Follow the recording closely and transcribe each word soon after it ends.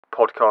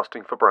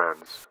Podcasting for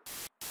brands.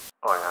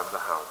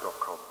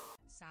 IamTheHow.com.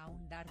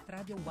 Soundart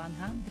Radio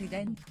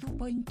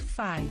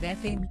 102.5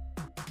 FM.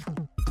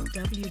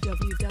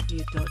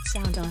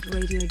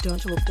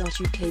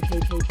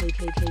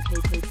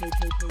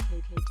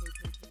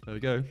 www.soundartradio.org.uk. There we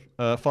go.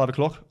 5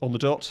 o'clock on the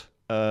dot.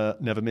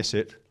 Never miss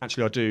it.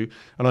 Actually, I do.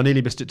 And I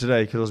nearly missed it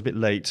today because I was a bit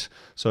late.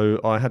 So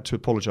I had to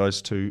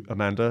apologise to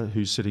Amanda,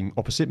 who's sitting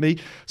opposite me.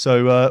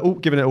 So,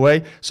 giving it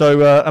away.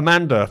 So,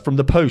 Amanda from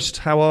The Post,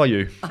 how are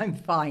you? I'm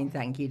fine,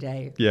 thank you,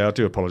 Dave. Yeah, I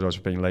do apologise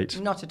for being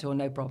late. Not at all,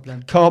 no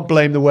problem. Can't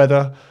blame the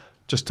weather.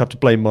 Just have to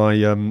blame my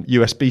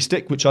USB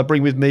stick, which I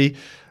bring with me.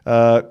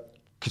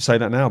 Could say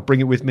that now.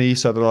 Bring it with me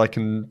so that I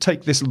can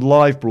take this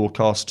live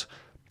broadcast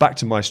back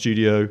to my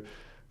studio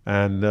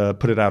and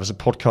put it out as a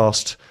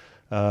podcast.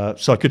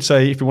 So I could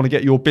say, if you want to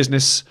get your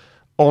business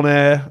on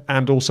air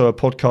and also a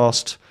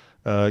podcast,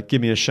 give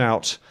me a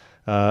shout.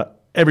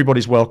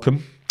 Everybody's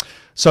welcome.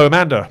 So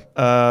Amanda,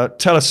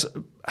 tell us,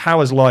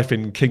 how is life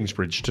in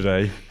Kingsbridge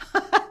today?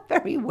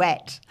 Very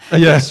wet.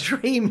 Yeah.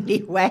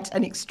 Extremely wet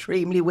and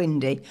extremely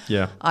windy.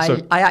 Yeah.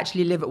 I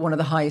actually live at one of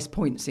the highest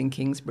points in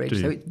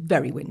Kingsbridge, so it's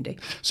very windy.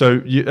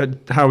 So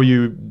how are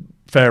you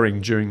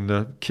faring during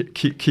the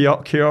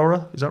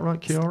Kiara? Is that right,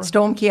 Kiara?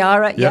 Storm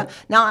Kiara, yeah. Yeah.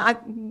 Now,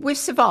 we've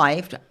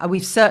survived.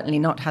 We've certainly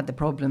not had the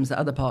problems that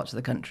other parts of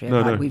the country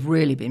have had. No. We've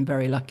really been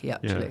very lucky,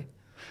 actually. Yeah.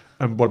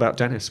 And what about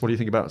Dennis? What do you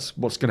think about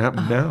what's going to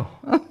happen now?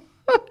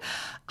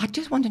 I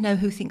just want to know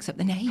who thinks up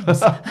the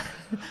names.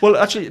 Well,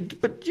 actually,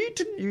 but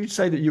didn't you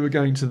say that you were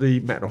going to the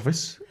Met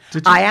Office?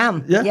 Did you? I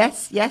am. Yeah?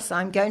 Yes.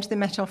 I'm going to the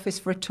Met Office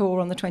for a tour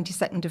on the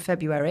 22nd of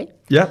February.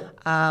 Yeah.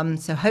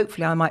 So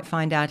hopefully I might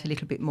find out a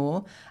little bit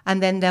more.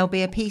 And then there'll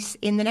be a piece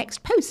in the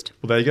next post.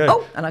 Well, there you go.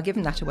 Oh, and I'll give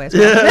them that away as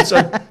well.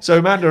 Yeah, so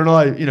Amanda and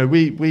I,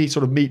 we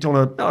sort of meet on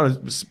a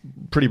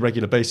pretty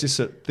regular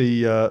basis at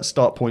the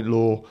Start Point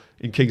Law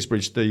in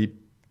Kingsbridge, the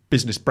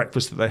business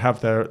breakfast that they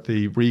have there at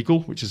the Regal,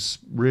 which is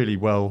really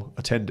well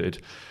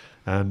attended.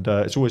 And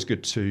it's always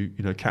good to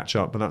catch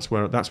up, and that's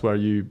where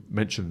you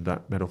mentioned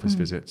that Met Office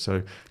visit.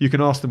 So you can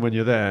ask them when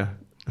you're there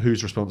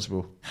who's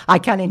responsible. I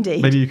can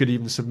indeed. Maybe you could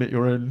even submit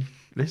your own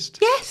list.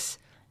 Yes.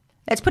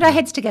 Let's put our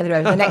heads together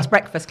over the next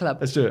breakfast club.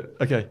 Let's do it.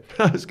 Okay,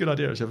 that's a good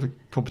idea. Let's have a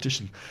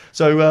competition.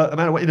 So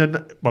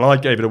Amanda, I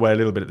gave it away a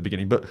little bit at the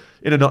beginning, but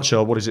in a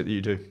nutshell, what is it that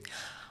you do?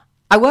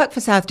 I work for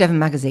South Devon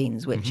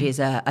Magazines, which is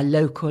a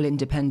local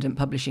independent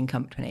publishing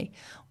company,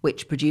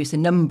 which produce a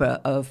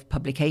number of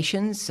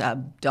publications,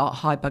 Dart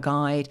Hyper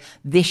Guide.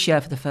 This year,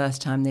 for the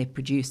first time, they've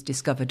produced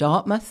Discover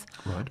Dartmouth,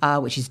 right.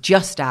 Which is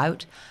just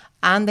out.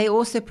 And they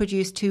also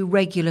produce 2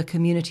 regular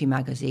community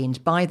magazines,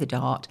 By the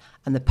Dart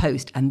and The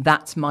Post, and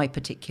that's my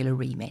particular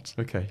remit.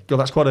 Okay, God,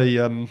 that's quite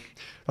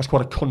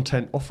a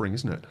content offering,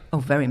 isn't it? Oh,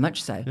 very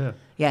much so. Yeah.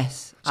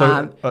 Yes.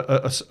 So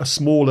a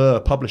smaller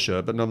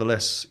publisher, but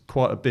nonetheless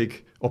quite a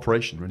big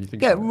operation when you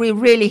think. Yeah, we're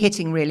really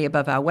hitting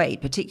above our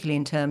weight, particularly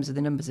in terms of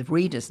the numbers of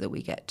readers that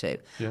we get to,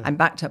 and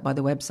backed up by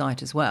the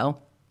website as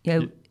well.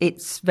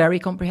 It's very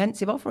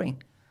comprehensive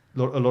offering. A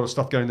lot of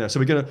stuff going there.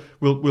 So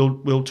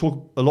we'll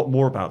talk a lot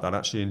more about that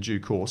actually in due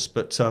course.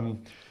 But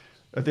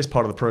at this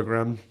part of the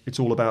program, it's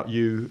all about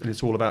you and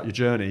it's all about your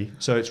journey.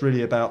 So it's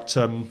really about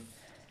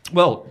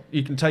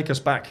you can take us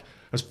back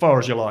as far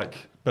as you like,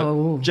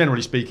 but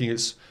generally speaking,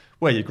 it's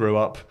where you grew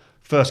up,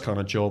 first kind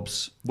of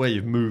jobs, where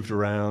you've moved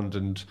around,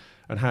 and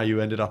how you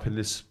ended up in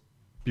this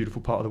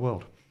beautiful part of the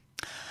world.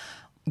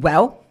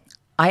 Well,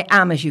 I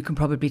am, as you can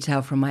probably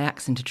tell from my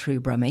accent, a true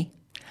Brummie.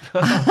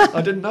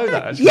 I didn't know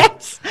that, actually.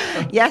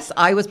 Yes,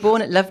 I was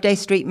born at Loveday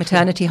Street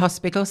Maternity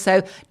Hospital.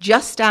 So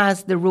just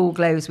as the rule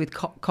goes with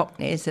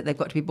Cockneys that they've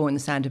got to be born in the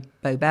sound of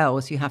Bow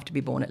Bells, you have to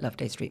be born at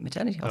Loveday Street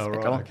Maternity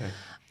Hospital. Oh, right, okay.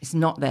 It's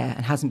not there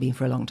and hasn't been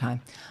for a long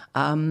time.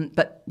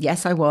 But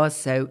yes, I was.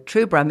 So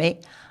true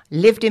Brummie.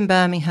 Lived in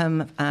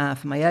Birmingham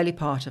for my early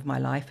part of my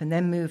life and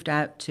then moved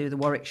out to the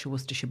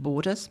Warwickshire-Worcestershire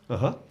borders.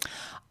 Uh-huh.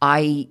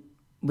 I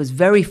was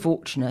very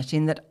fortunate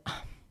in that,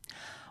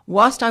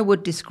 whilst I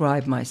would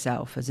describe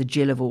myself as a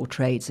Jill of all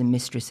trades and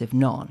mistress of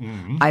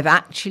none, I've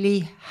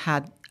actually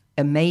had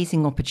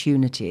amazing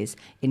opportunities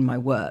in my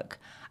work,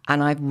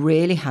 and I've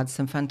really had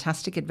some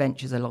fantastic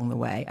adventures along the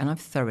way, and I've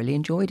thoroughly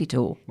enjoyed it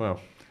all. Wow.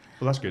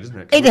 Well, that's good, isn't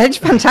it? It's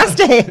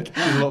fantastic.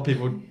 A lot of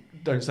people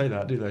don't say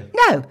that, do they?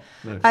 No.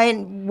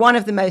 And one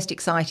of the most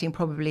exciting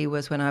probably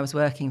was when I was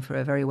working for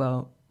a very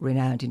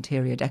well-renowned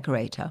interior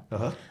decorator,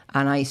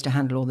 and I used to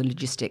handle all the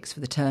logistics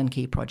for the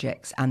turnkey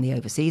projects and the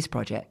overseas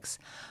projects.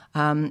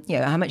 How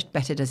much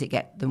better does it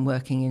get than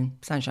working in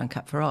Sunshine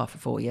Cut for R for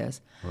 4 years?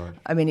 Right.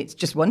 I mean, it's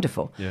just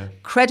wonderful. Yeah.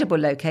 Credible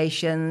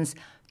locations,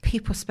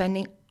 people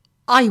spending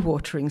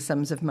eye-watering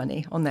sums of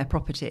money on their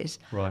properties.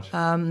 Right.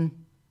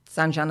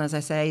 Saint-Jean, as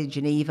I say,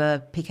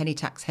 Geneva, pick any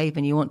tax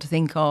haven you want to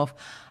think of.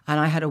 And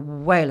I had a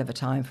whale of a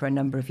time for a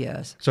number of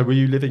years. So were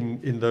you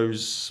living in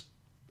those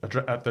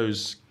at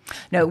those?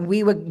 No,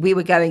 we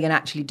were going and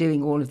actually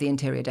doing all of the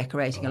interior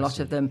decorating. A lot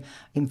of them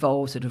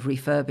involve sort of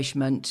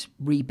refurbishment,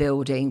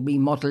 rebuilding,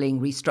 remodelling,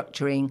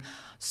 restructuring,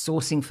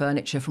 sourcing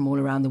furniture from all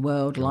around the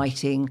world,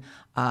 lighting,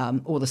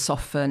 all the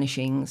soft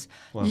furnishings.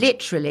 Wow.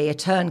 Literally a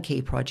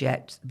turnkey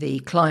project. The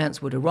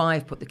clients would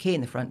arrive, put the key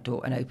in the front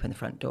door and open the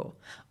front door.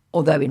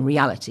 Although in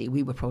reality,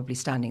 we were probably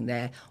standing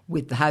there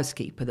with the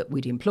housekeeper that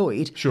we'd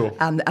employed, sure,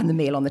 and the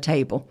meal on the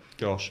table.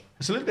 Gosh,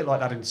 it's a little bit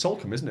like that in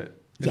Salcombe, isn't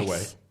it? In a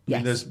way. Yes. I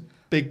mean, there's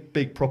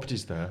big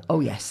properties there.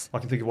 Oh, yes. I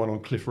can think of one on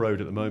Cliff Road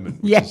at the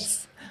moment. Which Yes.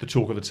 is the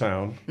talk of the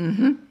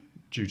town,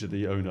 due to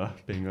the owner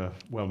being a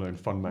well-known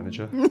fund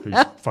manager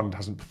whose fund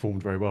hasn't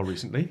performed very well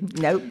recently.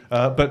 No.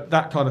 But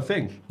that kind of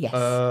thing. Yes.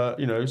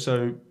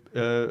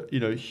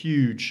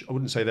 Huge. I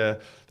wouldn't say they're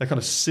kind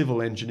of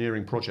civil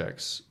engineering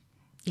projects.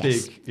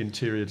 Yes. Big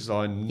interior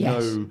design.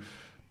 Yes. No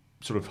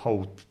sort of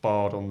hold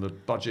barred on the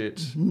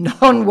budget.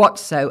 None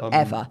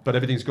whatsoever. But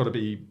everything's got to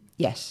be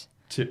Yes.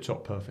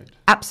 tip-top perfect.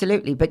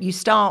 Absolutely. But you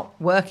start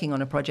working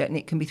on a project and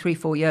it can be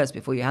 3-4 years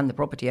before you hand the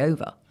property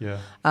over.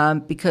 Yeah.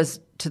 Because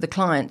to the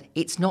client,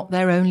 it's not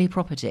their only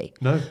property.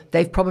 No.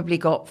 They've probably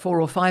got 4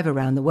 or 5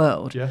 around the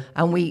world. Yeah.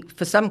 And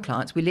for some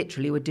clients, we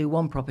literally would do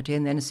one property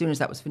and then as soon as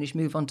that was finished,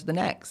 move on to the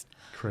next.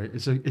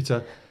 It's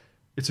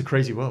a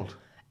crazy world.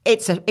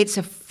 It's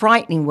a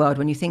frightening world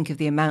when you think of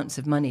the amounts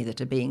of money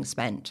that are being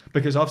spent.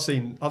 Because I've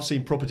seen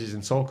properties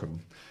in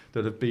Salcombe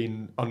that have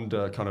been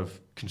under kind of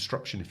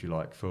construction, if you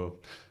like, for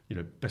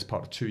best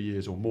part of 2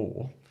 years or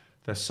more.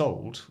 They're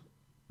sold,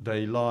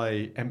 they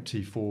lie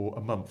empty for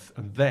a month,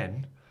 and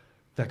then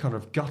they're kind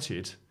of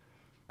gutted,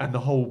 and the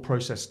whole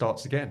process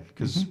starts again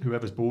because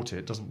whoever's bought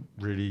it doesn't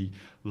really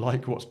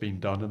like what's been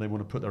done, and they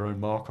want to put their own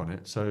mark on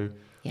it. So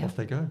off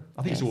they go.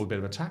 I think it's all a bit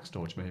of a tax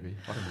dodge, maybe.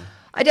 I don't know.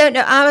 I don't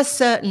know. Ours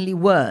certainly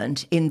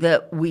weren't, in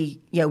that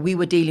we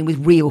were dealing with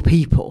real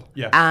people.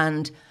 Yeah.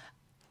 And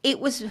it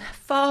was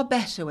far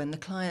better when the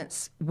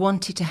clients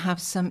wanted to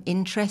have some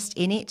interest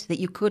in it, that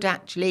you could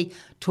actually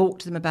talk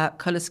to them about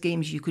colour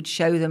schemes, you could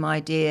show them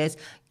ideas,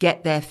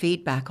 get their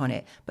feedback on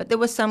it. But there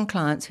were some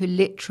clients who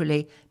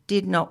literally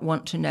did not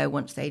want to know,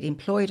 once they'd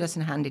employed us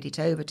and handed it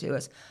over to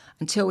us,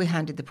 until we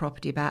handed the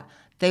property back,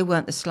 they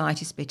weren't the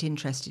slightest bit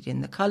interested in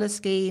the colour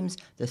schemes,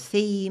 the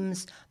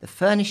themes, the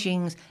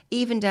furnishings,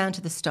 even down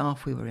to the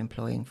staff we were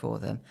employing for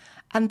them.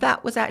 And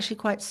that was actually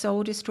quite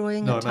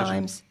soul-destroying at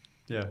times.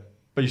 Yeah,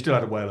 but you still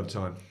had a whale of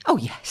time. Oh,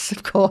 yes,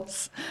 of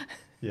course.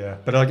 Yeah,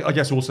 but I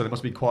guess also there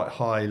must be quite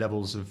high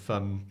levels of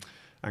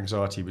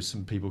anxiety with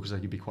some people because they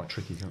can be quite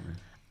tricky, can't they?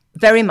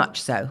 Very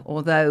much so,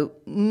 although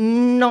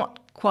not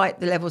quite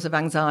the levels of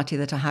anxiety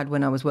that I had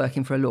when I was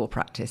working for a law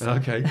practice.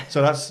 Okay,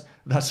 so that's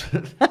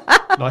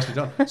nicely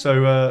done.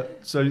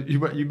 So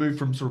you moved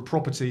from sort of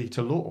property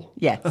to law.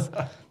 Yes,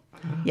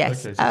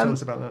 yes. Okay, so tell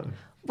us about that.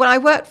 Well, I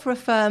worked for a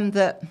firm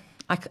that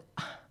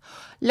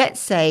let's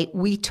say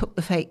we took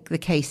the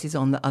cases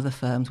on that other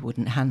firms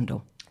wouldn't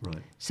handle. Right.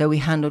 So we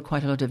handled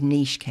quite a lot of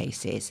niche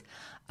cases,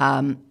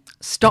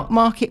 stock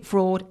market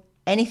fraud.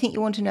 Anything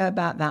you want to know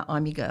about that,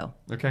 I'm your girl.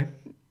 Okay.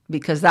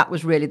 Because that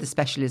was really the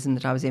specialism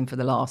that I was in for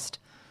the last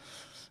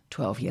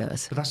 12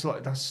 years. But that's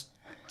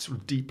sort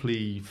of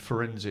deeply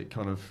forensic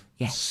kind of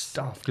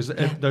stuff, because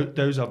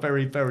those are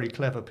very, very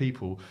clever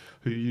people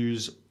who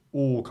use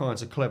all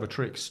kinds of clever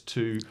tricks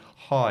to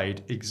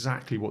hide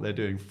exactly what they're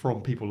doing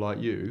from people like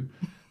you,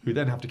 who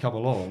then have to come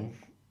along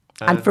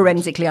and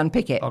forensically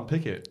unpick it.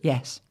 Unpick it.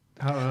 Yes.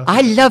 I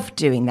loved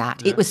doing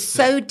that. Yeah, it was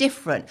so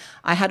different.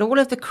 I had all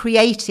of the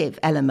creative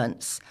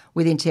elements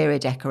with interior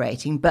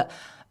decorating, but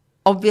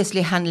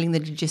obviously handling the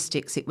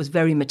logistics, it was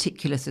very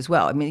meticulous as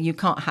well. I mean, you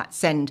can't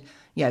send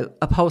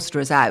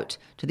upholsterers out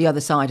to the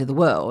other side of the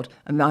world,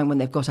 and when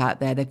they've got out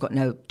there, they've got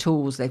no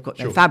tools, they've got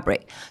no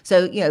fabric.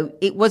 So,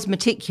 it was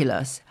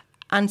meticulous.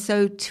 And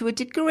so to a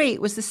degree,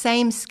 it was the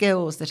same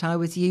skills that I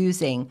was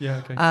using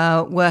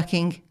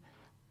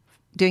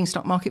doing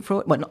stock market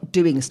fraud. Well, not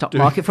doing stock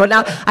market fraud.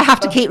 Now, I have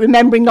to keep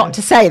remembering not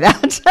to say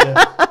that.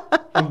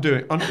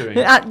 Undoing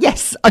it.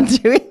 Yes,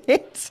 undoing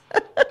it.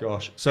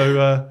 Gosh.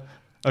 So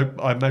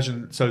I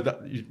imagine, so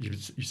that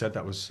you said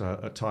that was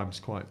at times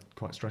quite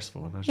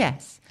stressful, I imagine.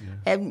 Yes.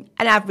 Yeah. An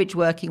average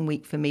working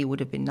week for me would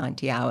have been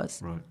 90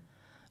 hours. Right.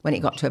 When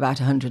it got to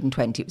about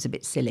 120, it was a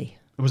bit silly.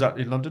 Was that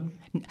in London?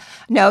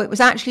 No, it was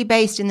actually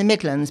based in the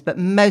Midlands, but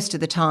most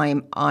of the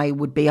time I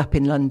would be up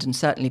in London,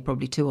 certainly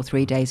probably 2 or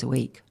 3 days a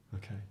week.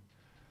 Okay.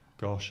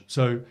 Gosh.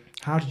 So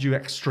how did you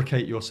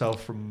extricate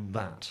yourself from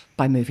that?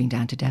 By moving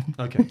down to Devon.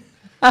 Okay.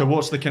 So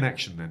what's the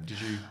connection then? Did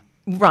you...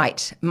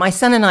 Right. My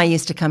son and I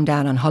used to come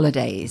down on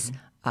holidays.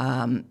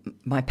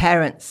 My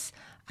parents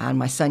and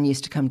my son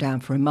used to come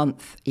down for a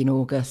month in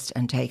August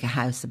and take a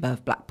house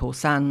above Blackpool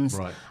Sands.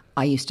 Right.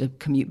 I used to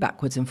commute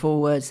backwards and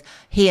forwards.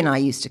 He and I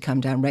used to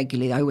come down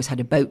regularly. I always had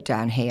a boat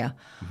down here,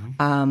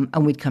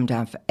 and we'd come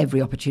down for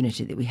every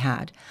opportunity that we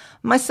had.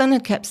 My son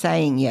had kept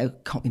saying,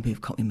 can't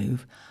we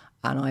move?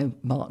 And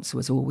my answer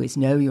was always,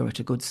 no, you're at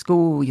a good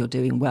school, you're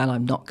doing well,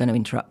 I'm not going to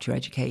interrupt your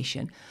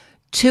education.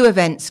 2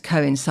 events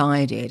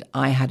coincided.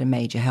 I had a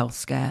major health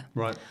scare.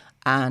 Right.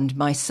 And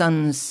my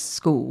son's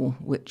school,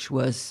 which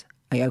was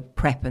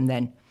prep and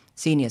then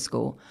senior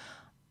school,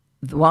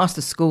 whilst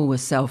the school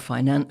was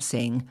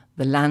self-financing,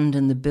 the land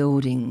and the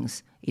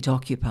buildings it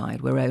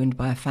occupied were owned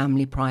by a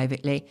family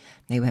privately.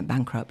 They went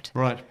bankrupt.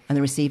 Right. And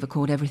the receiver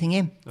called everything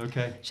in.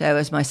 Okay. So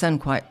as my son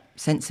quite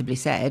sensibly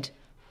said,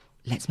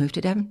 let's move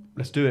to Devon.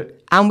 Let's do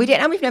it. And we did,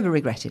 and we've never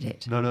regretted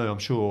it. No, I'm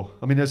sure.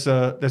 I mean, there's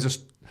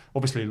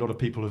obviously a lot of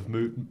people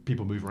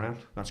move around.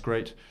 That's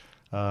great.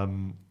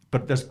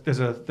 But there's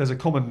a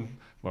common,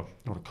 well,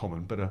 not a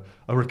common, but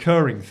a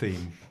recurring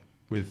theme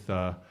with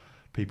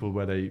people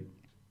where they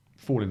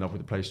fall in love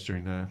with the place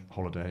during their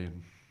holiday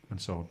and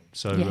so on.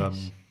 So,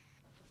 Yes.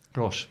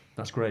 Gosh,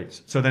 that's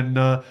great. So then,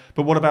 but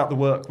what about the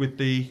work with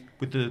the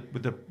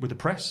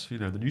press? You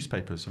know, the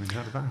newspapers. I mean,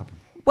 how did that happen?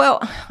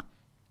 Well,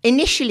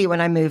 initially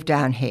when I moved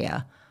down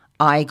here,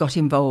 I got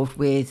involved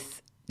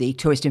with the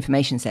Tourist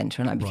Information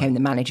Centre and I became the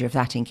manager of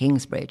that in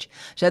Kingsbridge.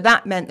 So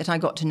that meant that I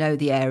got to know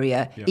the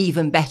area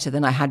even better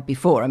than I had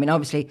before. I mean,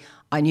 obviously,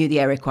 I knew the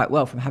area quite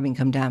well from having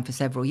come down for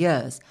several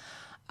years.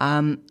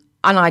 And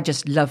I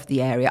just loved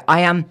the area.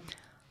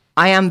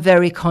 I am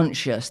very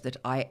conscious that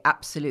I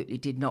absolutely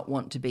did not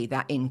want to be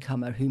that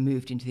incomer who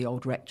moved into the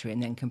old rectory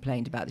and then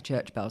complained about the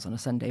church bells on a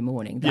Sunday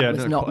morning. That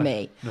was not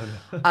me.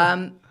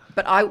 No.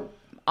 But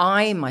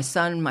I, my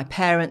son, my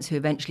parents, who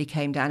eventually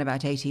came down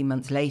about 18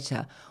 months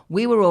later,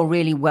 we were all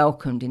really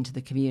welcomed into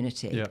the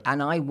community. Yeah.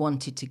 And I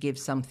wanted to give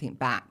something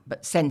back,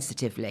 but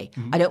sensitively.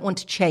 Mm-hmm. I don't want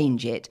to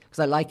change it because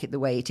I like it the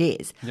way it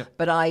is. Yep.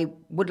 But I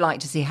would like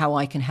to see how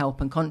I can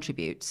help and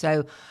contribute.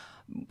 So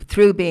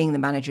through being the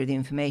manager of the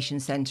Information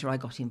Centre, I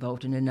got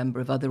involved in a number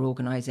of other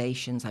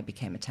organisations. I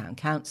became a town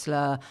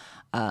councillor,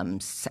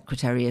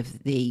 secretary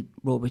of the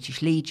Royal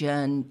British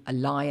Legion, a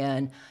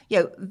Lion,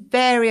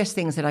 various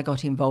things that I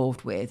got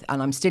involved with.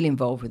 And I'm still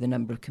involved with a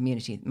number of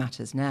community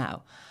matters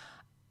now.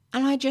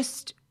 And I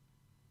just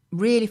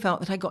really felt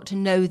that I got to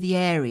know the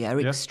area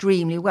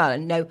extremely well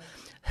and know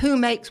who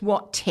makes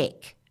what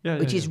tick,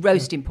 which is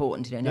most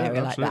important in an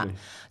area absolutely. like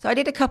that. So I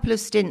did a couple of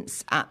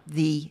stints at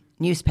the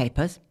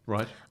newspapers.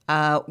 Right.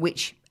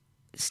 Which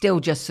still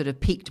just sort of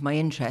piqued my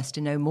interest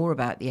to know more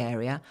about the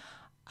area.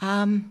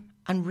 And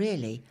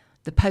really,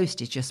 the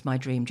Post is just my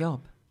dream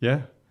job.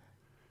 Yeah.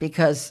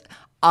 Because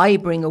I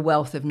bring a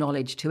wealth of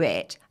knowledge to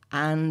it,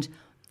 and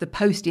the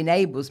Post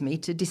enables me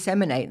to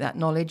disseminate that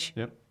knowledge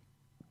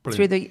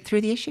through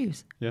the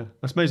issues. Yeah,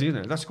 that's amazing,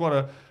 isn't it? That's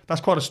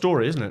quite a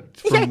story, isn't it?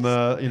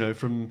 From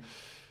from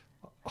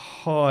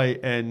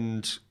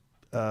high-end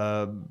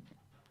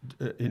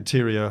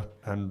interior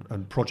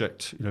and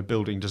project,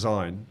 building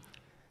design,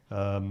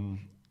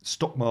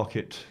 stock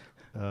market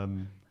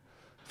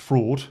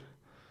fraud,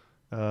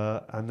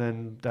 and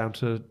then down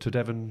to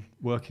Devon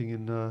working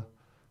in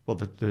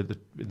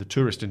the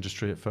tourist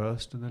industry at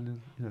first, and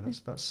then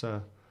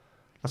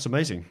that's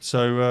amazing.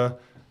 So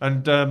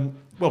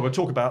we'll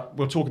talk about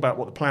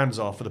what the plans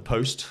are for the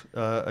Post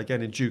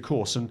again in due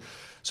course, and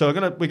so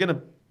we're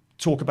gonna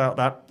talk about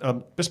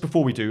that. Just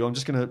before we do, I'm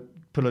just gonna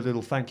put a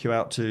little thank you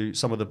out to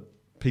some of the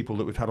people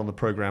that we've had on the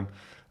programme.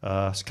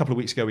 A couple of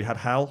weeks ago we had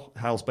Hal.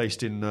 Hal's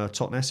based in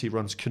Totnes. He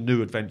runs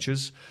Canoe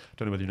Adventures.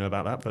 Don't know whether you know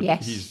about that, but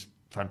he's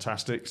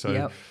fantastic. So,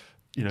 I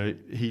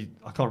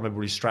can't remember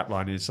what his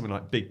strapline is. Something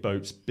like big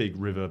boats, big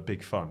river,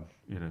 big fun.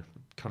 Kind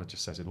of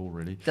just says it all,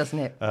 really. Doesn't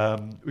it?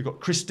 We've got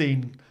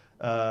Christine.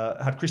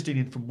 Had Christine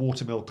in from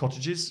Watermill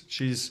Cottages.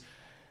 She's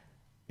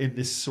in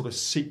this sort of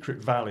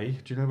secret valley.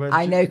 Do you know where?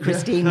 I know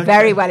Christine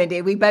very well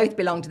indeed. We both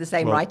belong to the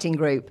same writing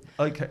group.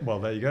 Okay, well,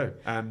 there you go.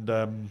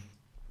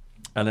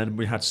 And then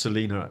we had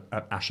Selina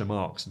at Asher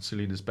Marks, and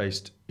Selina's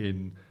based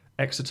in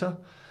Exeter,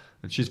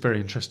 and she's very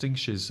interesting.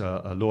 She's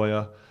a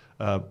lawyer.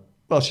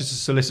 She's a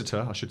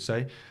solicitor, I should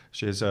say.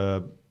 She's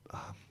a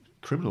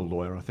criminal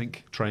lawyer, I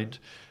think, trained.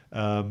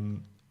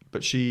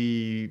 But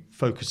she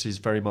focuses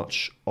very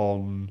much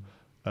on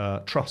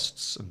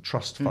trusts and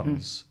trust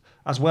funds,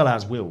 as well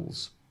as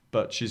wills.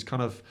 But she's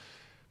kind of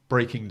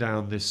breaking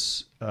down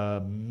this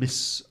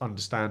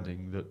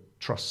misunderstanding that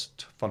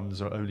trust funds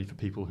are only for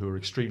people who are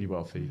extremely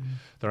wealthy.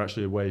 They're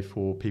actually a way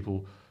for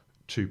people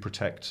to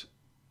protect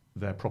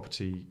their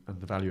property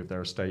and the value of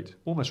their estate,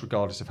 almost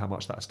regardless of how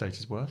much that estate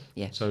is worth.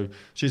 Yes. So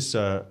she's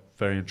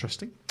very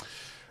interesting.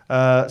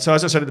 So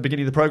as I said at the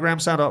beginning of the programme,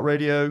 Soundart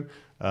Radio,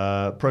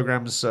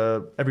 programmes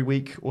every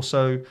week or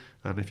so.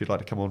 And if you'd like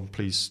to come on,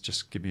 please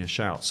just give me a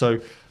shout.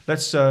 So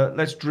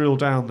let's drill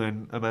down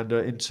then,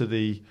 Amanda, into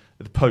the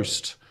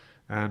Post.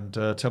 And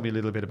tell me a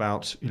little bit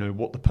about,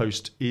 what the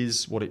Post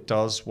is, what it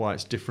does, why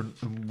it's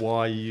different, and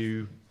why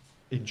you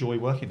enjoy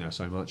working there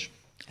so much.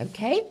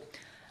 Okay.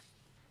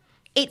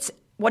 It's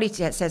what it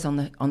says on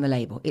the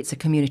label. It's a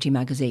community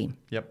magazine.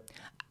 Yep.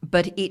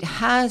 But it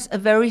has a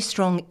very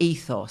strong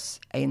ethos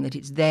in that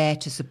it's there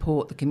to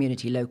support the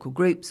community, local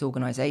groups,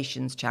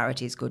 organisations,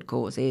 charities, good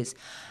causes.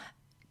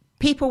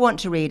 People want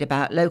to read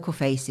about local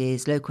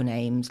faces, local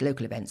names,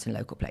 local events and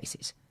local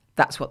places.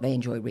 That's what they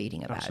enjoy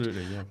reading about.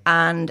 Absolutely, yeah.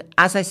 And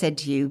as I said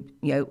to you,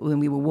 when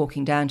we were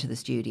walking down to the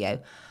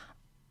studio,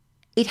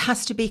 it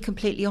has to be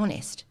completely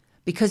honest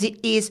because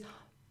it is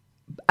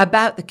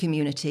about the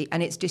community,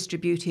 and it's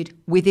distributed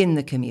within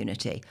the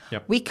community.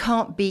 Yep. We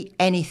can't be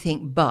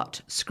anything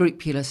but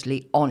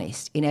scrupulously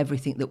honest in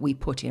everything that we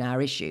put in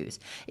our issues,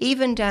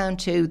 even down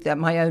to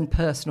my own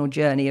personal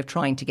journey of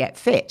trying to get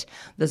fit.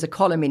 There's a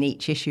column in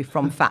each issue,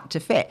 From Fat to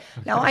Fit.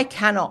 Now, I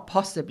cannot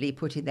possibly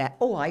put in there,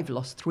 oh, I've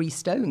lost 3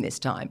 stone this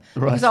time,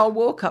 because I'll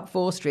walk up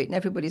 4th Street and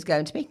everybody's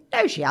going to me,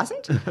 no, she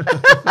hasn't.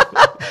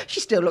 She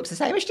still looks the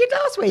same as she did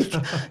last week.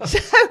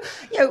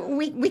 So,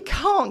 we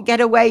can't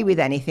get away with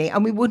anything,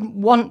 and we wouldn't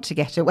want to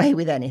get away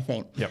with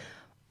anything. Yep.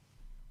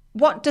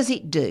 What does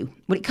it do?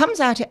 Well, it comes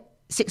out at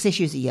 6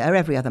 issues a year,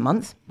 every other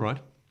month. Right.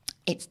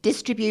 It's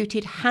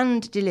distributed,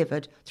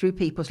 hand-delivered through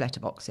people's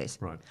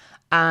letterboxes. Right.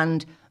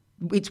 And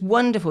it's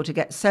wonderful to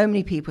get so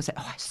many people say,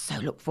 oh, I so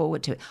look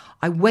forward to it.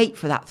 I wait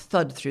for that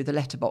thud through the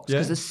letterbox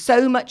because there's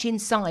so much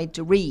inside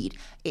to read.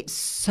 It's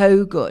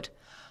so good.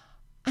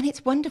 And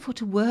it's wonderful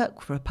to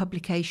work for a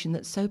publication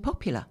that's so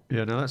popular.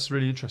 Yeah, no, that's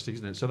really interesting,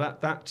 isn't it? So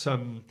that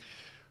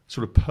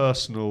sort of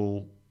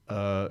personal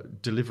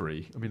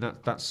delivery, I mean,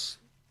 that's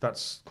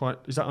quite,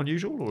 is that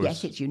unusual? Or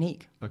yes, it's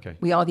unique. Okay.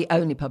 We are the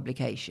only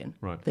publication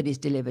Right. that is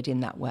delivered in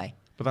that way.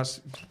 But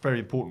that's very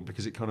important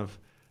because it kind of,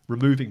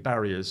 removing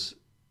barriers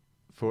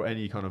for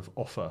any kind of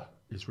offer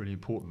is really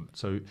important.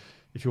 So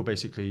if you're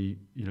basically,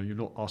 you're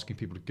not asking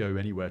people to go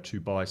anywhere to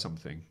buy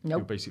something. Nope.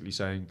 You're basically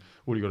saying,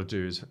 all you got to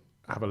do is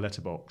have a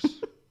letterbox.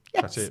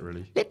 Yes, that's it,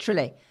 really.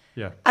 Literally.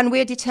 Yeah. And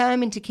we're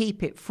determined to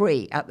keep it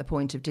free at the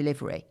point of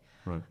delivery.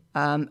 Right.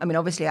 I mean,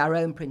 obviously, our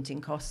own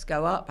printing costs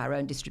go up, our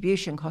own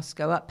distribution costs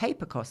go up,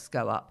 paper costs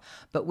go up,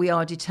 but we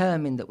are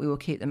determined that we will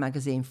keep the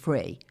magazine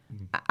free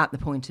at the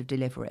point of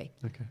delivery.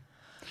 Okay.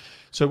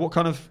 So, what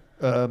kind of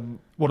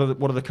what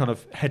are the kind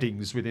of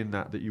headings within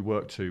that you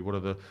work to? What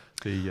are the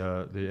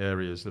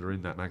areas that are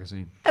in that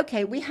magazine?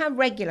 Okay, we have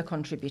regular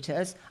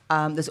contributors.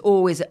 There's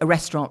always a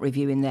restaurant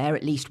review in there,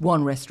 at least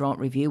one restaurant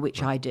review,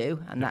 which I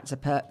do, and that's a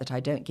perk that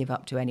I don't give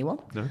up to anyone.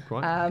 No,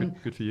 quite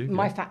good for you.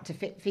 My Fat to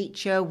Fit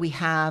feature. We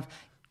have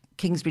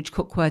Kingsbridge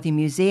Cookworthy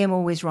Museum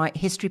always write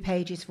history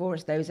pages for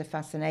us. Those are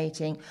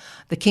fascinating.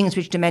 The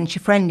Kingsbridge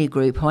Dementia Friendly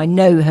Group, who I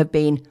know have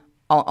been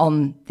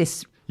on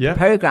this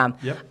programme,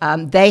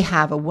 they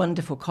have a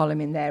wonderful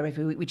column in there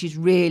every week, which is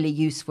really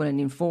useful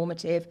and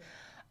informative.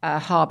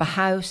 Harbour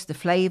House, The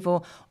Flavour,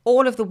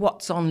 all of the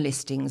what's on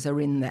listings are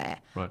in there.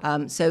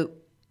 Right. So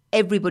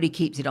everybody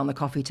keeps it on the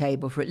coffee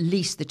table for at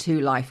least the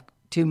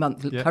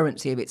 2-month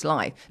currency of its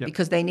life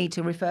because they need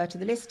to refer to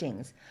the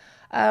listings.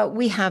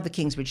 We have the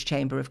Kingsbridge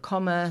Chamber of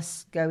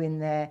Commerce go in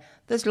there.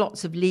 There's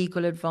lots of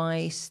legal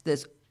advice.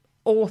 There's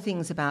all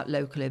things about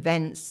local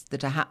events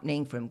that are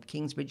happening, from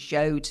Kingsbridge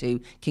Show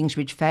to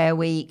Kingsbridge Fair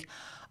Week.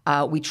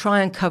 We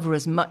try and cover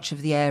as much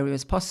of the area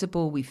as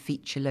possible. We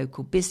feature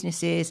local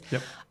businesses,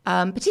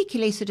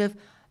 particularly sort of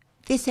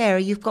this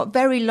area. You've got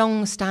very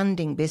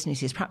long-standing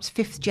businesses, perhaps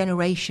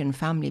 5th-generation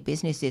family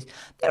businesses.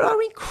 There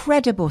are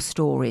incredible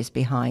stories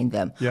behind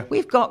them. Yeah.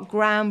 We've got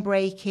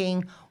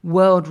groundbreaking,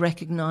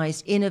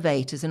 world-recognised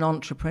innovators and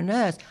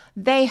entrepreneurs.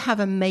 They have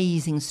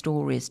amazing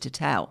stories to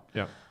tell.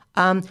 Yeah.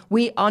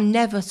 We are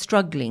never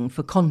struggling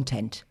for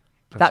content.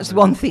 That's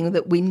one thing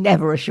that we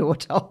never are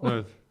short of.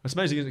 No, it's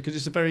amazing because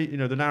it's a very,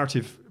 the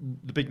narrative,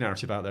 the big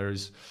narrative out there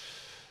is,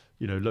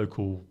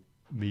 local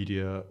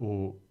media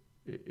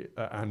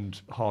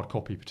and hard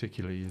copy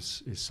particularly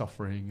is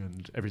suffering,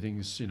 and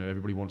everything's,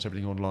 everybody wants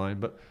everything online.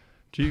 But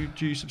do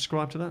you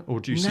subscribe to that, or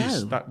do you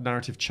see that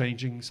narrative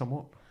changing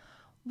somewhat?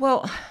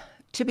 Well,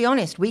 to be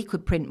honest, we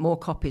could print more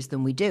copies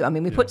than we do. I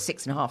mean, we put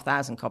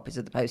 6,500 copies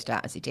of the Post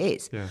out as it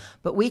is,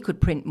 but we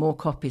could print more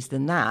copies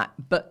than that.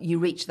 But you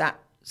reach that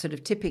sort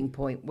of tipping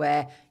point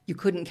where you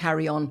couldn't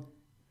carry on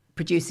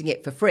producing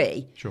it for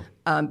free,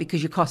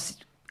 because your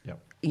costs,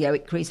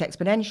 increase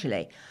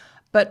exponentially.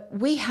 But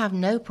we have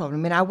no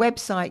problem. I mean, our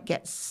website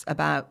gets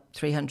about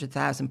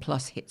 300,000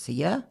 plus hits a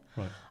year.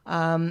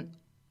 Right.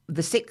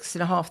 The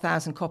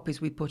 6,500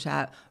 copies we put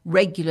out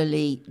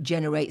regularly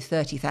generate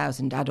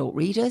 30,000 adult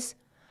readers.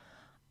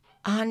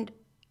 And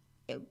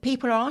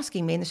people are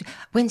asking me,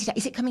 when's it?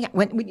 Is it coming out?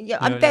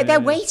 They're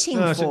waiting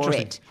for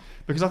it.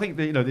 Because I think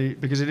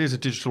because it is a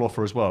digital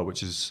offer as well,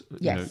 which is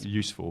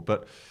useful.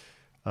 But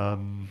I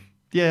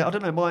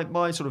don't know.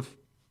 My sort of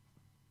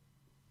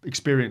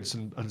experience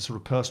and sort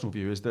of personal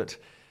view is that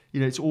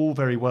it's all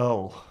very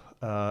well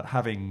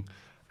having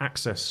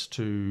access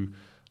to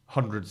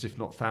hundreds, if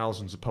not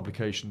thousands, of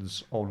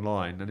publications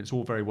online, and it's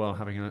all very well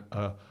having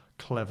a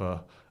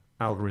clever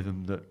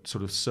algorithm that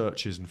sort of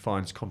searches and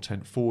finds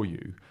content for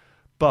you,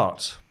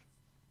 but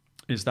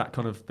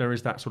there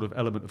is that sort of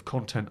element of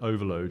content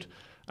overload,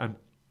 and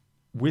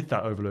with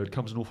that overload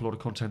comes an awful lot of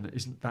content that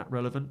isn't that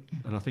relevant.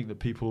 And I think that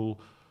people,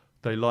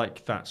 they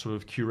like that sort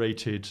of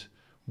curated,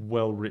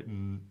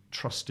 well-written,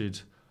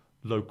 trusted,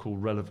 local,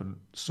 relevant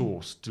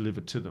source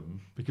delivered to them,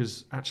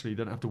 because actually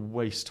they don't have to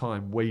waste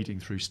time wading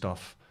through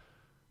stuff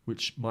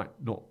which might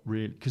not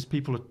really, because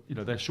people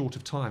are, they're short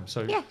of time.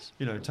 So,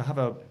 to have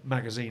a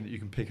magazine that you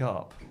can pick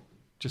up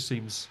just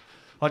seems,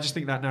 I just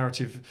think that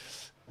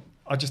narrative,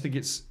 I just think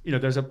it's,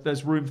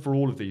 there's room for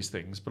all of these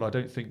things, but I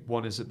don't think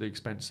one is at the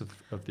expense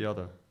of the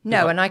other.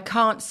 No, and I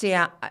can't see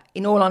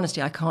in all honesty,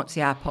 I can't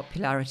see our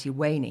popularity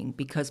waning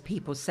because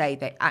people say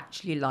they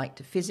actually like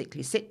to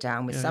physically sit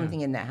down with something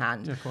in their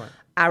hand. Yeah, quite.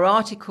 Our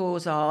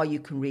articles are, you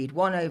can read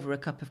one over a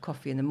cup of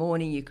coffee in the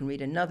morning, you can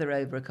read another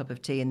over a cup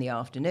of tea in the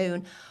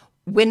afternoon.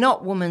 We're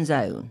not woman's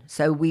own,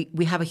 so we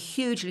have a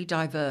hugely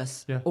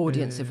diverse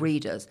audience of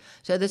readers.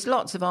 So there's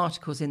lots of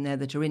articles in there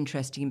that are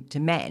interesting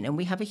to men, and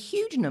we have a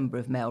huge number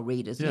of male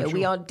readers. Yeah,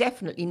 We are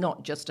definitely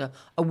not just a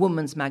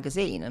woman's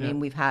magazine. I mean,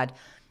 we've had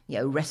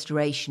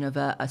restoration of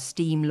a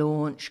steam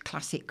launch,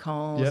 classic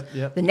cars.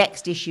 The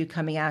next issue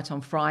coming out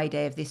on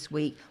Friday of this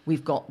week,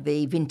 we've got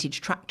the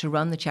vintage tractor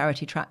run, the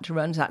charity tractor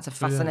run. So that's a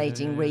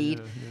fascinating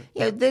read.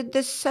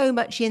 There's so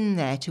much in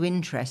there to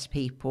interest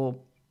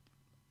people.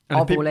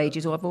 Of all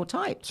ages or of all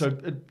types. So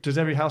does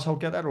every household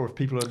get that? Or if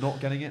people are not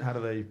getting it, how do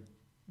they...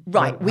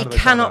 Right, we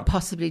cannot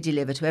possibly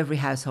deliver to every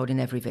household in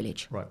every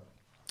village. Right.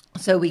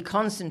 So we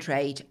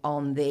concentrate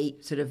on the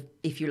sort of,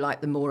 if you like,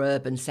 the more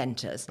urban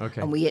centres.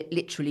 Okay. And we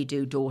literally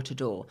do door to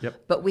door.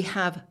 Yep. But we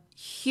have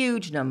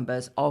huge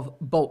numbers of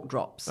bulk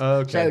drops.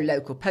 Okay. So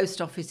local post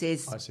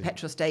offices,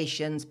 petrol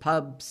stations,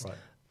 pubs,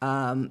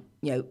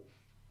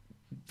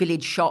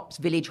 village shops,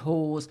 village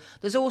halls.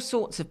 There's all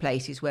sorts of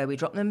places where we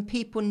drop them.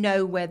 People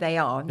know where they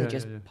are and they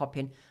just pop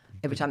in.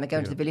 Every time they go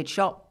into the village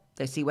shop,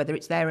 they see whether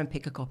it's there and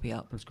pick a copy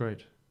up. That's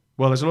great.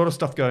 Well, there's a lot of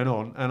stuff going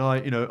on, and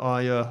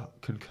I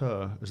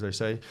concur, as they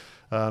say.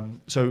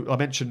 So I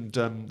mentioned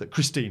that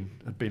Christine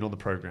had been on the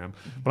programme.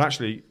 Well,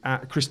 actually,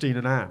 Christine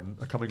and Anne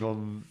are coming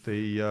on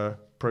the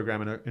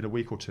programme in a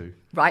week or two.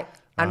 Right.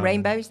 And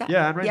Rainbow, is that?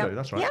 Yeah, and Rainbow,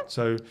 that's right. Yeah.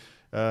 So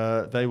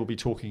they will be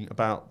talking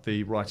about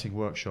the writing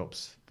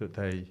workshops that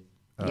they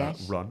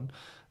run.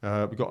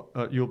 We've got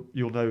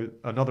you'll know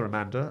another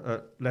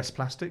Amanda, Less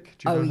Plastic.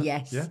 Do you know her?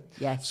 Yes, yeah,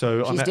 yes.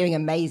 So she's doing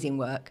amazing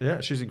work.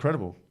 Yeah, she's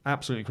incredible,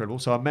 absolutely incredible.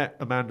 So I met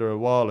Amanda a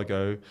while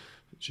ago.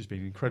 She's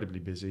been incredibly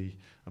busy.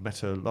 I met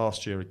her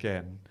last year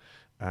again,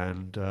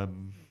 and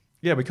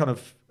we're kind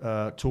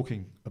of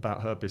talking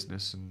about her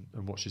business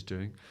and what she's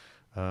doing.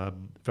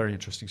 Very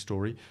interesting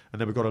story.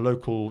 And then we've got a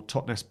local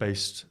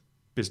Totnes-based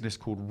business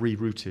called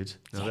Rerouted.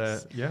 Now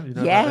you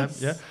know about them?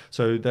 Yeah.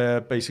 So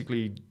they're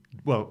basically,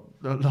 well,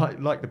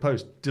 like the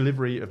Post,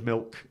 delivery of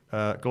milk,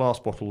 glass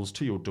bottles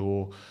to your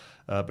door,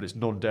 but it's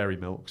non-dairy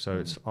milk, so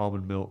it's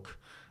almond milk,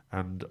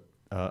 and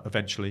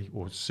eventually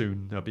or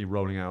soon they'll be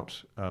rolling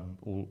out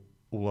all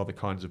other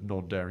kinds of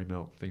non-dairy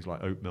milk, things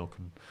like oat milk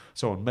and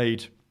so on,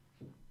 made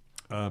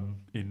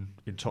in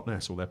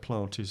Totnes, or their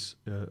plant is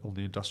on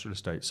the industrial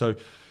estate. So,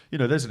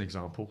 there's an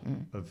example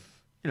of,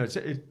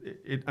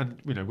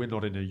 and we're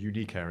not in a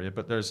unique area,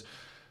 but there's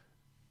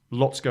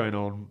lots going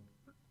on.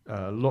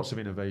 Lots of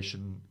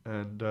innovation,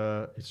 and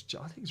I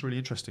think it's really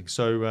interesting.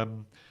 So,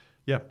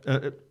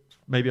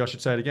 maybe I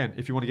should say it again.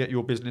 If you want to get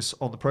your business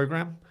on the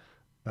programme,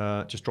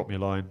 just drop me a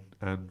line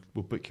and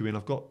we'll book you in.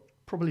 I've got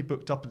probably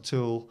booked up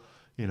until,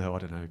 I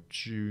don't know,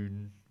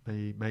 June,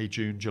 May,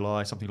 June,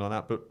 July, something like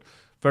that, but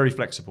very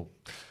flexible.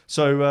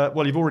 So,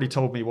 you've already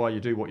told me why you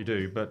do what you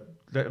do, but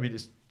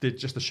it's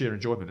just the sheer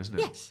enjoyment, isn't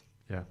it? Yes.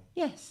 Yeah.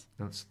 Yes.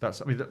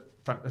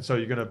 So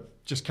you're going to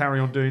just carry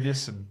on doing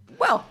this and...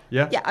 Well,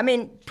 yeah.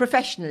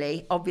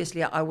 Professionally,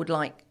 obviously, I would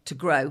like to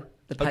grow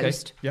the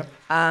Post. Yeah.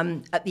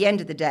 At the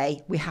end of the day,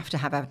 we have to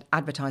have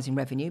advertising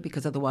revenue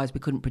because otherwise we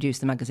couldn't produce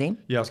the magazine.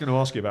 Yeah, I was going to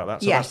ask you about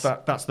that. So yes.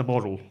 that's the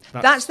model.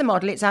 That's the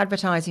model. It's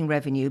advertising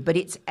revenue, but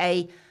it's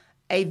a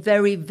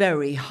very,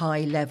 very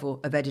high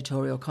level of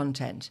editorial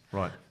content.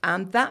 Right.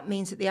 And that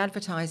means that the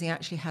advertising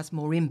actually has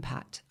more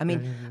impact.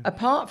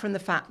 Apart from the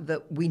fact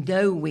that we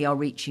know we are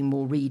reaching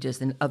more readers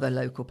than other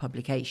local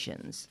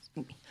publications,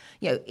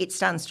 it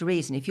stands to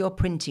reason. If you're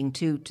printing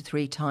 2 to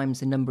 3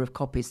 times the number of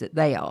copies that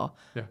they are,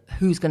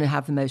 who's going to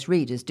have the most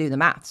readers? Do the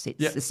maths.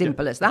 It's as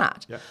simple as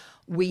that. Yeah.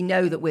 We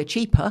know that we're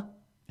cheaper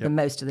than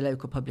most of the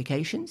local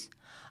publications.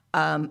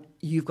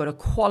 You've got a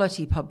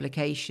quality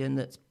publication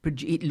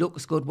it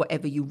looks good.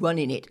 Whatever you run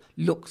in it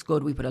looks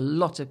good. We put a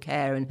lot of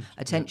care and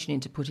attention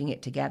into putting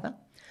it together.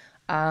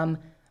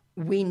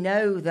 We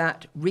know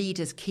that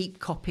readers keep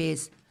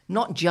copies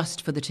not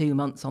just for the 2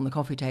 months on the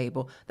coffee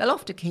table. They'll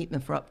often keep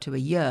them for up to a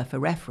year for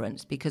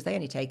reference because they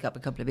only take up a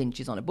couple of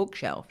inches on a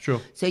bookshelf.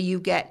 Sure. So you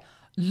get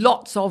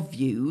lots of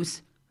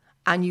views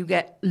and you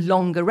get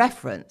longer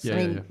reference.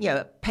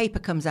 Paper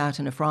comes out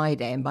on a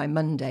Friday and by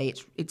Monday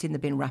it's in the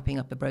bin wrapping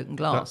up a broken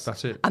glass.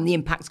 That's it. And the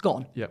impact's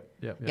gone. Yeah.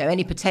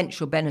 Any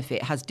potential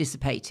benefit has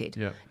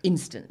dissipated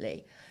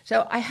instantly.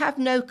 So I have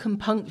no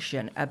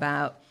compunction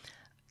about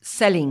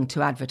selling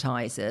to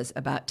advertisers,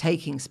 about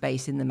taking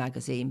space in the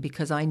magazine,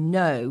 because I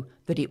know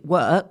that it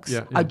works.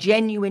 I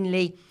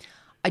genuinely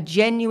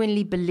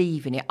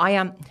believe in it. I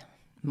am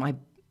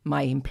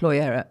my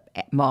employer,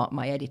 Mark,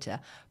 my editor,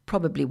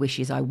 probably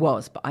wishes I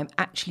was, but I'm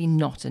actually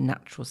not a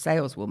natural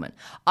saleswoman.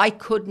 I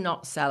could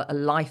not sell a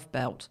life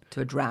belt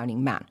to a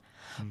drowning man.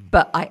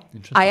 But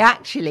I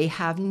actually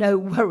have no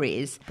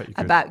worries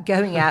about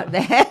going out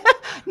there.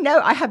 No,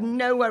 I have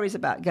no worries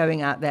about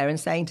going out there and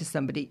saying to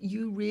somebody,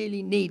 you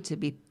really need to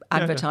be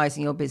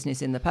advertising your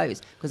business in the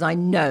post because I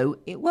know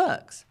it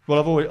works. Well,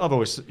 I've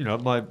always,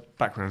 my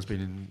background's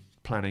been in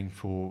planning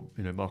for,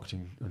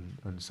 marketing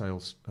and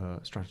sales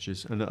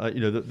strategies, and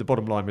the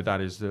bottom line with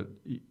that is that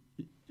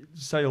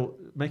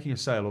making a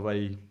sale of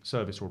a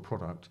service or a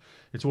product,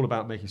 it's all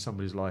about making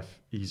somebody's life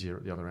easier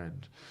at the other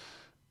end.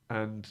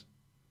 And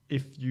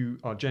if you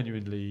are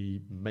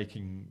genuinely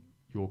making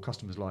your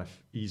customer's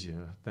life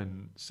easier,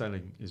 then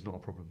selling is not a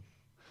problem.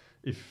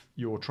 If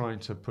you're trying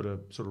to put a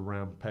sort of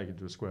round peg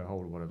into a square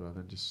hole or whatever,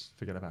 then just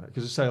forget about it.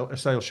 Because a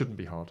sale shouldn't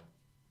be hard.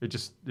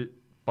 It's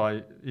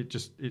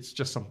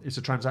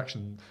a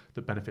transaction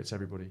that benefits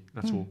everybody.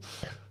 That's all.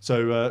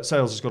 So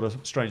sales has got a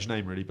strange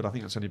name really, but I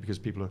think that's only because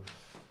people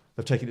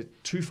they've taken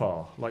it too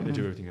far, like they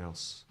do everything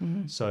else.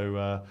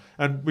 So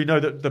and we know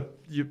that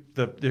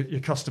your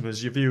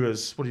customers, your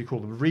viewers, what do you call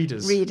them?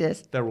 Readers.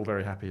 They're all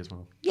very happy as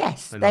well.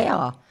 Yes, they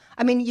are.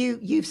 I mean,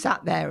 you've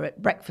sat there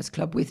at Breakfast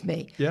Club with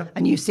me,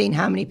 and you've seen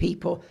how many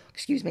people.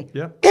 Excuse me.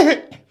 Yeah.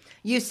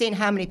 You've seen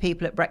how many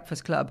people at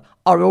Breakfast Club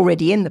are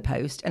already in the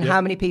post, and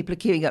how many people are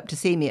queuing up to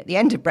see me at the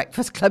end of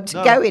Breakfast Club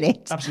to go in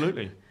it.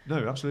 Absolutely,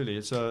 absolutely.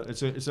 It's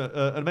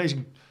an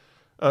amazing.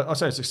 I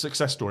say it's a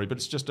success story, but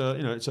it's just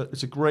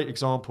it's a great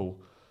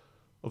example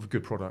of a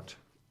good product,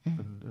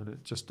 and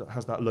it just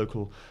has that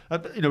local.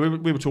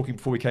 We were talking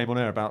before we came on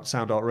air about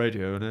Soundart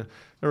Radio, and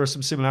there are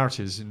some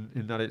similarities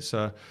in that it's.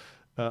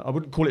 I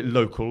wouldn't call it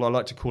local. I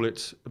like to call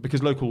it,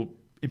 because local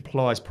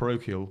implies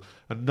parochial,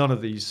 and none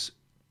of these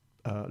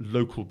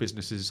local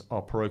businesses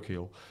are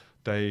parochial.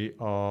 They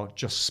are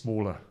just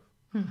smaller,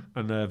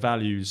 and their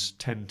values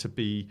tend to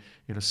be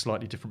in a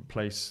slightly different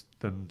place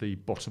than the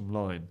bottom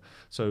line.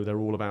 So they're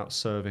all about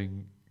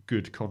serving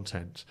good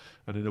content.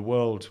 And in a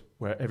world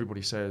where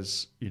everybody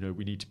says, we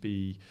need to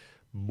be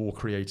more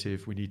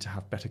creative, we need to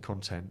have better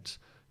content,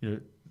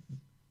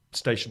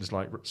 stations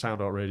like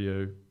Soundart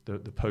Radio, the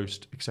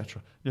Post,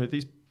 etc.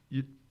 They've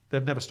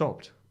never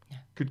stopped.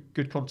 Yeah.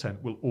 Good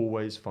content will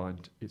always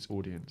find its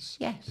audience.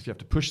 Yes. If you have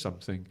to push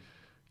something,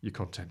 your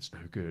content's no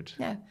good.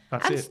 No.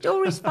 That's and it.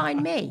 Stories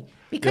find me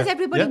because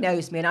everybody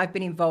knows me and I've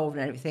been involved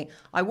in everything.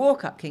 I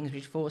walk up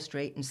Kingsbridge 4th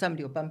Street and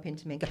somebody will bump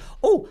into me and go,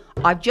 "Oh,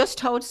 I've just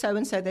told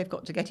so-and-so they've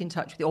got to get in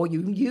touch with you," or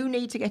you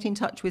need to get in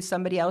touch with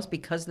somebody else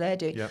because they're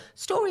doing. Yeah.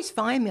 Stories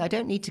find me. I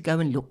don't need to go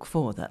and look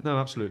for them. No,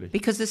 absolutely.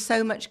 Because there's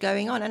so much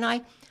going on. And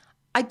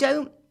I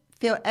don't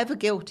feel ever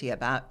guilty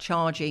about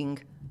charging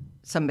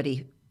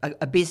somebody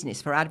a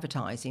business for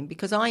advertising,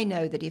 because I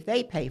know that if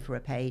they pay for a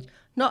page,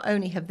 not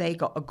only have they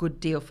got a good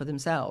deal for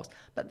themselves,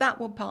 but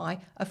that will buy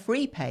a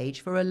free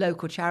page for a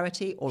local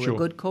charity or a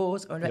good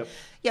cause. Or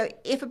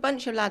if a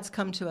bunch of lads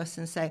come to us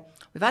and say,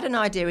 "We've had an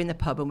idea in the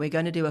pub and we're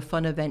going to do a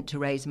fun event to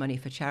raise money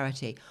for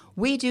charity,"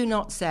 we do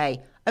not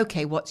say,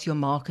 "Okay, what's your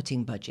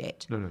marketing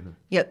budget?" No.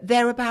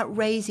 They're about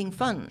raising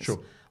funds.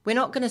 Sure. We're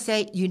not going to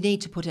say you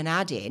need to put an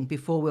ad in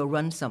before we'll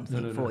run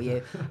something for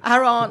you.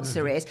 Our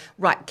answer is,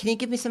 right, can you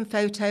give me some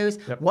photos?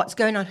 Yep. What's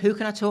going on? Who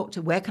can I talk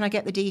to? Where can I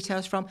get the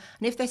details from?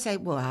 And if they say,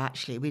 "Well,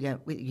 actually, we're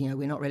not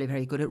really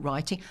very good at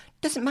writing,"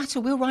 doesn't matter.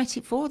 We'll write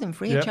it for them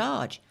free of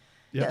charge.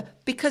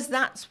 Because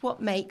that's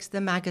what makes the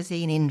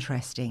magazine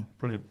interesting.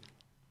 Brilliant.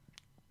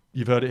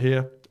 You've heard it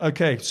here.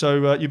 Okay,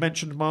 so you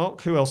mentioned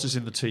Mark. Who else is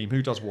in the team?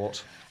 Who does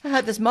what?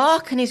 There's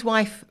Mark and his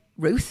wife,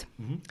 Ruth.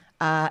 Mm-hmm.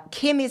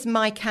 Kim is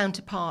my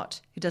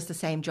counterpart who does the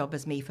same job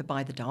as me for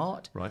By the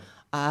Dart. Right.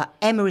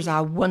 Emma is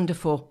our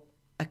wonderful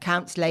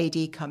accounts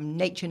lady, come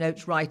nature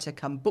notes writer,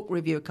 come book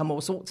reviewer, come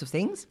all sorts of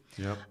things.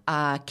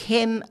 Yep.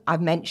 Kim,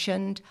 I've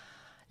mentioned.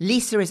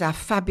 Lisa is our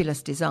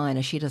fabulous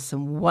designer. She does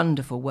some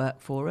wonderful work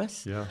for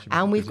us. Yeah,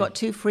 and we've got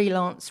 2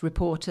 freelance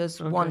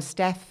reporters, one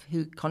Steph,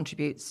 who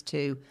contributes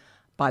to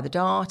By the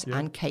Dart,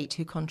 and Kate,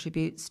 who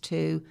contributes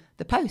to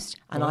The Post.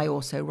 And I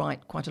also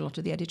write quite a lot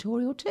of the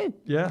editorial too.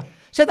 Yeah.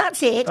 So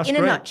that's it in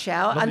a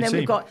nutshell. Lovely and then team.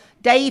 We've got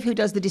Dave, who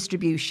does the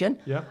distribution.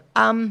 Yeah.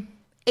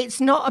 It's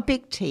not a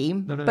big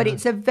team, but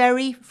it's a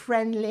very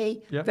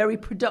friendly, very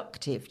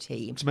productive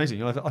team. It's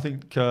amazing. I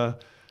think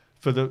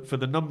for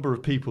the number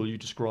of people you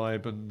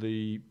describe and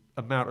the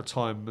amount of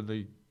time and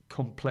the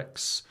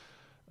complex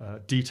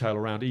detail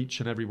around each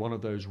and every one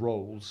of those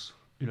roles,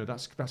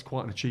 that's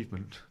quite an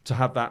achievement to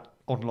have that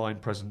online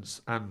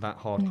presence and that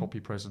hard copy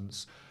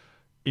presence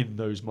in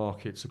those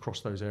markets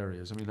across those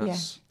areas. I mean,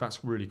 that's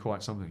really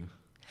quite something.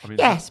 I mean,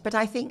 yes, but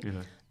I think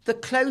the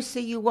closer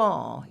you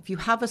are, if you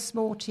have a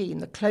small team,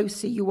 the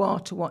closer you are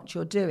to what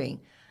you're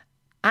doing,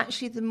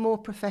 actually the more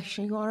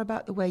professional you are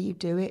about the way you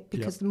do it,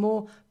 because the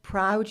more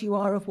proud you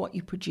are of what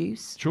you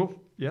produce. Sure.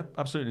 Yeah,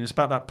 absolutely. It's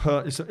about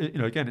that.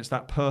 It's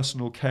that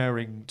personal,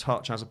 caring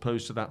touch as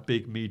opposed to that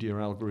big media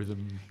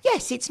algorithm.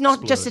 Yes, it's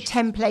not just a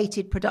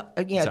templated product.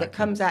 That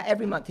comes out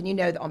every month, and you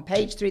know that on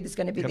page 3 there's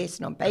going to be this,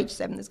 and on page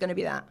 7 there's going to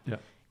be that. Yeah.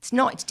 It's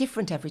not. It's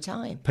different every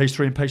time. Page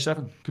 3 and page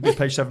 7 could be a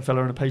page 7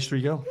 fella and a page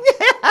 3 girl.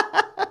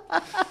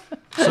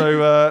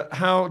 So,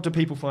 how do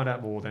people find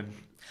out more then?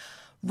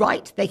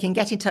 Right, they can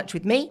get in touch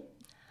with me.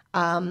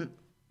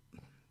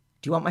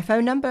 Do you want my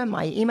phone number,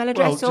 my email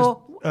address,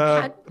 Well, or?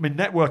 I mean,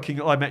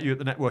 networking. I met you at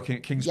the networking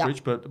at Kingsbridge,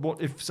 Yeah. but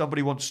what if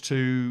somebody wants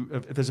to?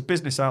 If there's a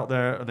business out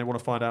there and they want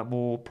to find out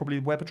more, probably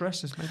web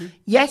addresses, maybe.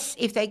 Yes,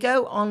 if they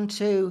go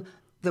onto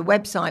the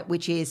website,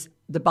 which is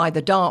the By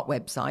the Dart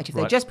website, if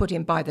they Right. just put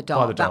in By the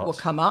Dart, that will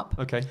come up.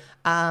 Okay.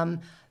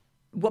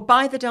 Well,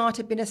 By the Dart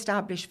had been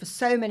established for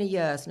so many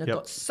years and had Yep.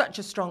 got such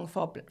a strong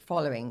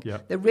following.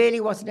 Yep. There really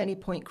wasn't any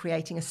point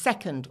creating a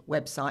second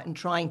website and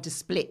trying to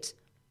split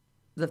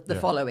the Yeah.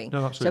 following.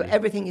 No, absolutely. So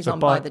everything is So on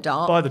By- By the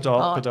Dart. By the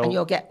Dart, and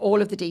you'll get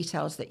all of the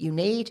details that you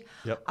need.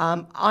 Yep.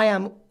 I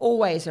am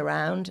always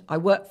around. I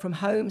work from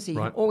home, so you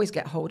Right. can always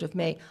get hold of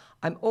me.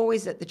 I'm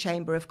always at the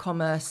Chamber of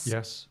Commerce.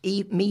 Yes.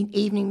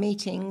 Evening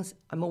meetings.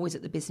 I'm always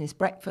at the Business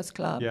Breakfast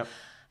Club. Yep.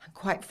 And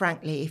quite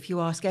frankly, if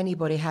you ask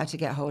anybody how to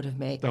get hold of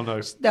me, They'll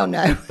know. They'll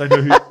know.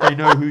 They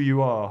know who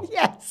you are.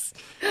 Yes.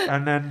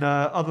 And then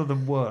other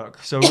than work,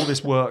 so all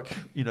this work,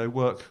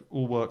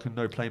 all work and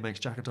no play makes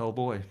Jack a dull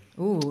boy.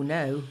 Oh,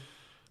 no.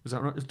 Is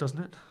that right? Doesn't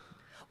it?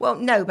 Well,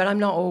 no, but I'm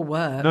not all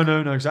work.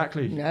 No,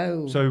 exactly.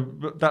 No. So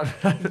that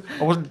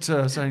I wasn't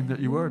saying that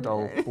you were a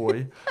dull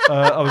boy.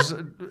 I was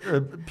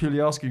purely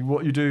asking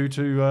what you do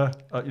to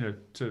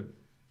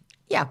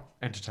Yeah.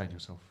 entertain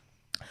yourself.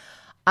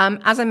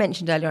 As I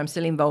mentioned earlier, I'm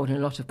still involved in a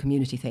lot of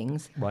community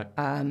things. Right.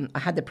 I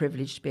had the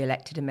privilege to be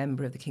elected a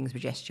member of the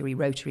Kingsbridge Estuary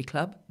Rotary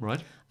Club.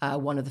 Right.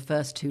 One of the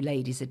first two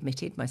ladies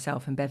admitted,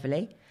 myself and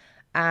Beverly.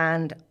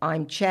 And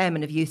I'm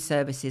chairman of Youth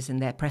Services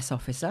and their press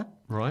officer.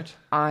 Right.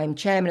 I'm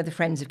chairman of the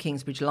Friends of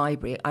Kingsbridge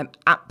Library. I'm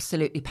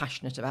absolutely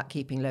passionate about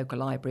keeping local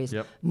libraries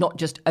Yep. not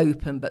just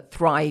open, but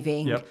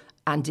thriving Yep.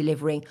 and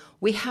delivering.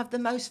 We have the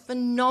most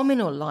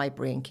phenomenal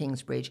library in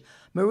Kingsbridge.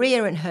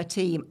 Maria and her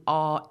team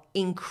are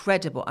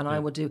incredible, and I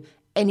will do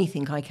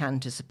anything I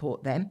can to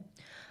support them.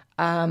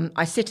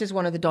 I sit as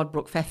one of the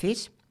Dodbrooke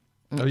Feffid,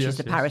 which is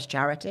the parish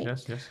charity.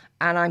 Yes.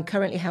 And I'm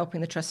currently helping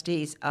the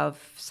trustees of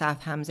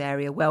South Hams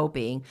Area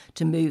Wellbeing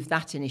to move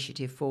that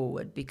initiative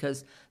forward,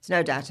 because there's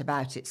no doubt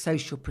about it,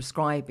 social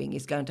prescribing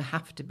is going to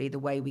have to be the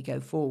way we go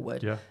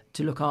forward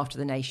to look after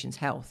the nation's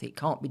health. It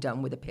can't be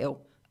done with a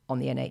pill on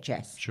the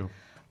NHS. Sure.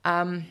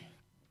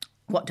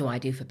 What do I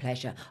do for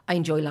pleasure? I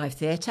enjoy live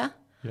theatre.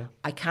 Yeah.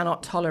 I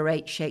cannot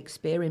tolerate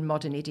Shakespeare in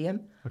modern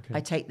idiom. Okay. I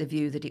take the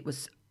view that it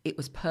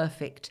was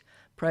perfect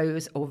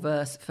prose or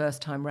verse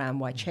first time round.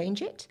 Why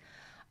change it?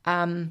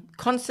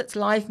 Concerts,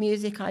 live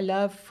music I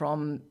love,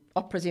 from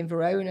operas in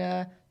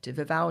Verona to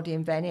Vivaldi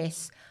in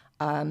Venice.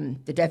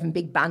 The Devon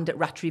Big Band at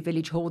Rattery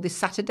Village Hall this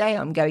Saturday.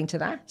 I'm going to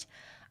that.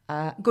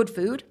 Good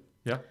food.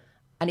 Yeah.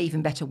 And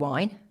even better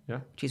wine. Yeah.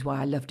 Which is why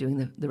I love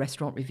doing the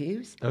restaurant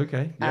reviews.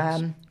 Okay.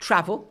 Yes.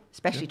 Travel,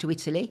 especially to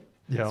Italy.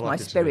 Yeah, I It's like my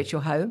Italy.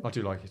 spiritual home. I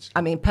do like it.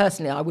 I mean,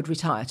 personally, I would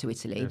retire to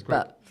Italy, Yeah, it's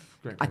but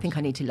great I think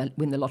I need to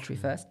win the lottery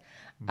first.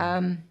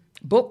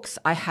 Books,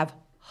 I have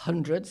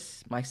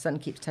hundreds. My son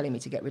keeps telling me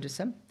to get rid of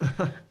some.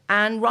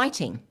 And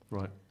writing.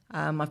 Right.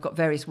 I've got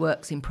various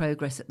works in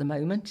progress at the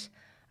moment.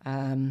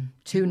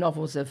 2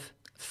 novels of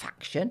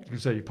faction. You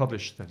say you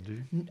publish then, do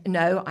you?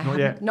 No, I haven't.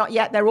 yet? Not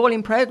yet. They're all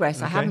in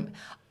progress. I Okay. haven't.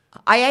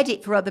 I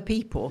edit for other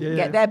people, Yeah, get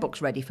yeah. their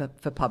books ready for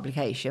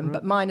publication,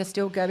 but mine are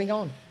still going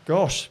on.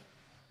 Gosh.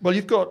 Well,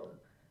 you've got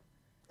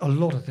a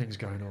lot of things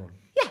going on.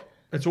 Yeah.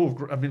 It's all,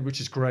 which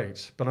is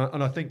great. But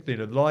I think the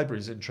library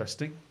is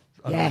interesting.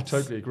 I Yes.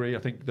 totally agree. I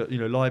think that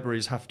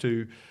libraries have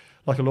to,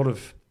 like a lot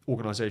of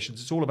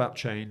organisations, it's all about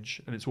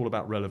change and it's all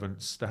about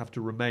relevance. They have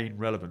to remain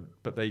relevant,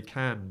 but they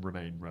can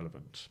remain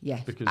relevant.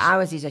 Yes, because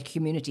ours is a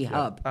community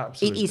hub.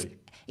 absolutely.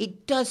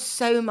 It does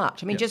so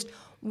much. I mean, just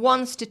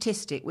one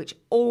statistic which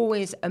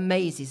always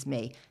amazes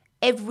me.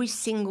 Every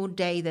single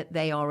day that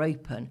they are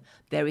open,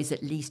 there is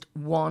at least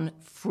one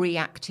free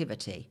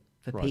activity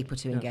for people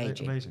to engage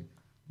in. Amazing.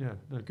 Yeah,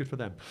 no, good for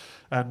them.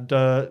 And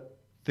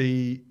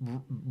the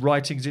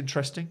writing's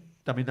interesting.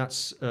 I mean,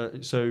 that's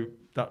so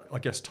that I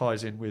guess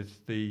ties in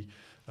with the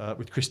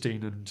with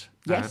Christine and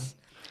Yes.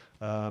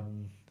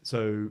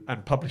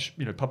 Anne.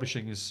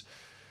 Publishing is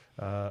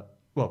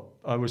well,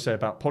 I always say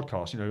about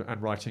podcasts,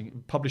 and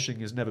writing. Publishing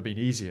has never been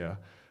easier,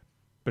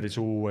 but it's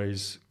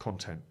always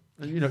content.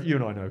 And, you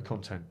and I know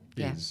content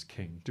is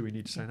king. Do we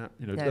need to say that?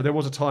 No. There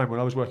was a time when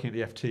I was working at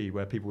the FT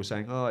where people were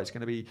saying, "Oh, it's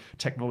going to be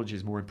technology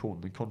is more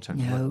important than content."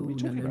 I'm like, No, what are you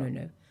talking about?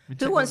 no.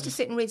 Who wants to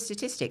sit and read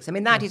statistics? I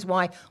mean, that is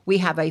why we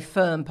have a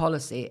firm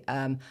policy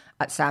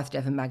at South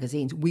Devon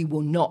Magazines. We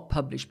will not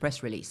publish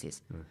press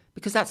releases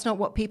because that's not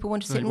what people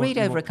want to sit and read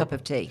over a cup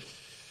of tea.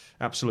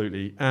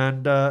 Absolutely.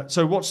 And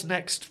so what's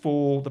next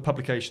for the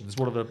publications?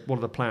 What are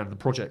the plans, the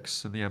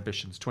projects and the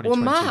ambitions,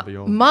 2020 and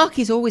beyond? Mark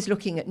is always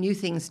looking at new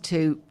things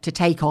to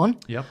take on,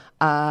 Yep.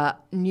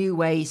 new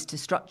ways to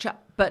structure.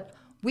 But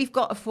we've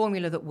got a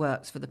formula that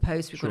works for the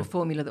Post. We've got a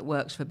formula that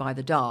works for By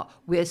the Dart.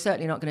 We're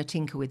certainly not going to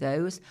tinker with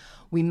those.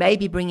 We may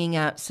be bringing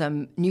out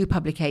some new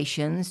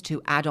publications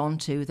to add on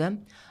to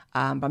them.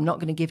 But I'm not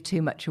going to give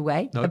too much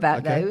away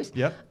about those.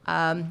 Yep.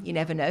 You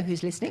never know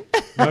who's listening.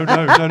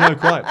 No,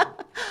 quite.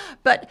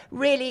 But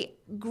really,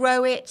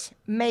 grow it,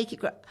 make it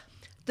grow.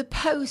 The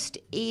Post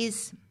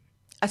is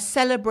a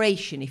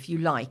celebration, if you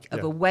like,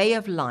 of a way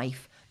of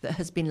life that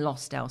has been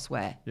lost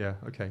elsewhere. Yeah,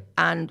 okay.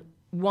 And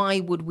why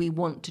would we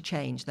want to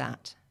change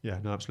that? Yeah,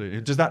 no, absolutely.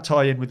 And does that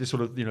tie in with this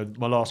sort of,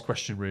 my last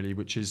question really,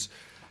 which is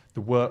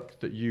the work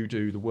that you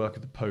do, the work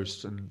of the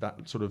Post, and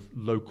that sort of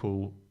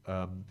local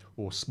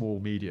or small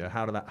media?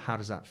 How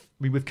does that? I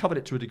mean, we've covered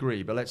it to a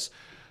degree, but let's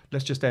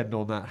just end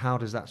on that. How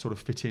does that sort of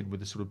fit in with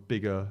the sort of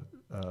bigger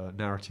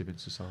narrative in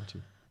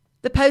society?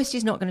 The Post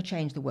is not going to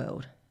change the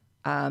world.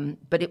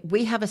 But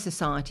we have a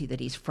society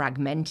that is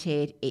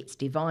fragmented, it's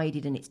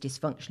divided, and it's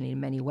dysfunctional in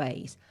many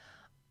ways.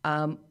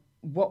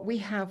 What we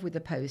have with the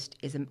Post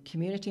is a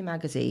community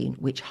magazine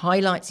which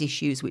highlights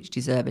issues which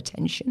deserve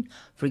attention.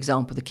 For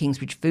example, the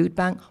Kingsbridge Food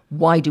Bank.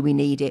 Why do we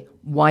need it?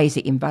 Why is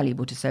it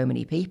invaluable to so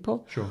many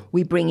people? Sure.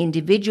 We bring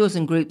individuals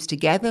and groups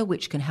together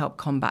which can help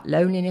combat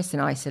loneliness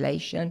and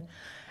isolation.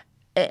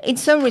 In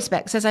some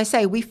respects, as I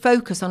say, we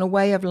focus on a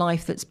way of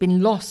life that's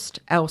been lost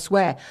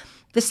elsewhere.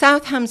 The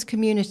South Hams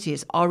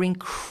communities are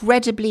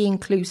incredibly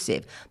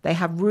inclusive. They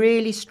have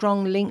really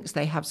strong links.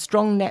 They have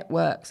strong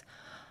networks.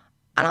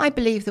 And I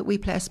believe that we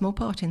play a small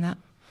part in that.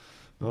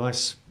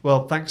 Nice.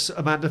 Well, thanks,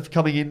 Amanda, for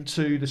coming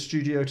into the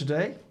studio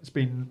today. It's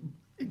been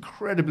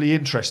incredibly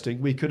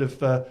interesting. We could have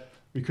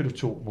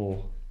talked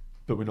more,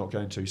 but we're not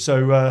going to.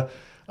 So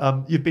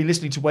you've been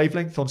listening to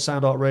Wavelength on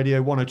Soundart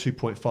Radio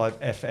 102.5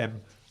 FM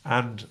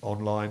and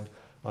online.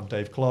 I'm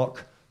Dave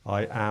Clark.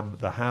 I am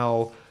the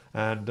How.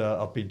 And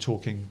I've been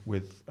talking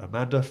with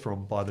Amanda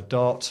from By the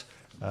Dart.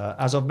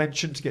 As I've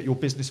mentioned, to get your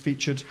business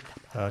featured,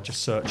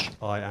 just search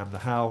I Am the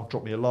How,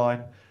 drop me a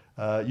line.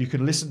 You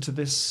can listen to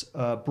this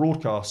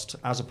broadcast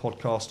as a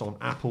podcast on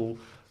Apple,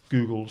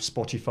 Google,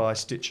 Spotify,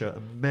 Stitcher,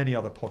 and many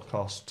other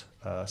podcast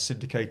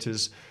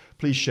syndicators.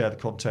 Please share the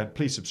content.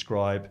 Please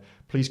subscribe.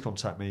 Please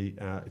contact me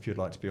if you'd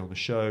like to be on the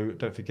show.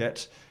 Don't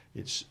forget,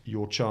 it's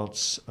your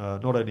chance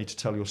not only to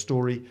tell your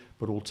story,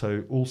 but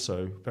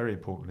also very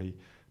importantly,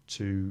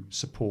 to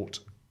support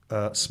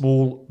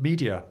small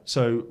media.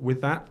 So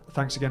with that,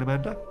 thanks again,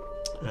 Amanda,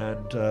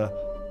 and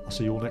I'll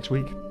see you all next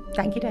week.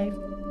 Thank you, Dave.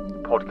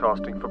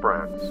 Podcasting for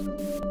brands.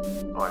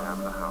 I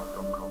am the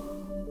how.com.